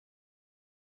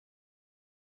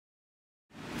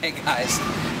Hey guys,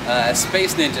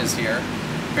 SpaceNinjas here.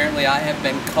 Apparently I have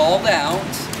been called out.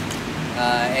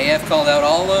 AF called out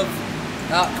all of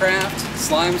Autcraft.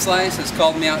 Slime Slice has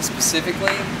called me out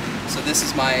specifically. So this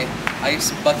is my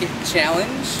ice bucket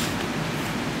challenge.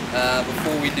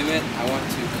 Before we do it, I want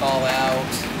to call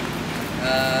out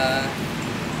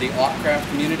the Autcraft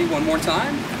community one more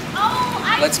time.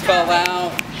 Let's call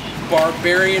out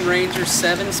Barbarian Ranger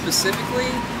 7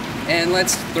 specifically. And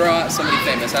let's throw out somebody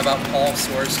famous. How about Paul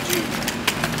Soares Jr?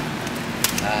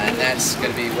 And that's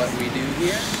going to be what we do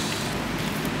here.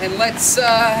 And let's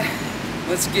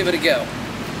give it a go.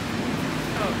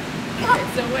 Oh, okay,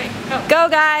 so wait. Oh. Go,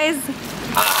 guys!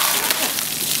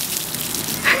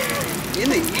 In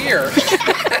the ear.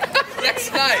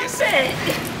 That's nice.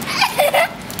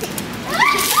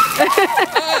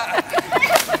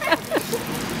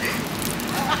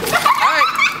 All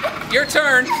right, your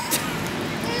turn.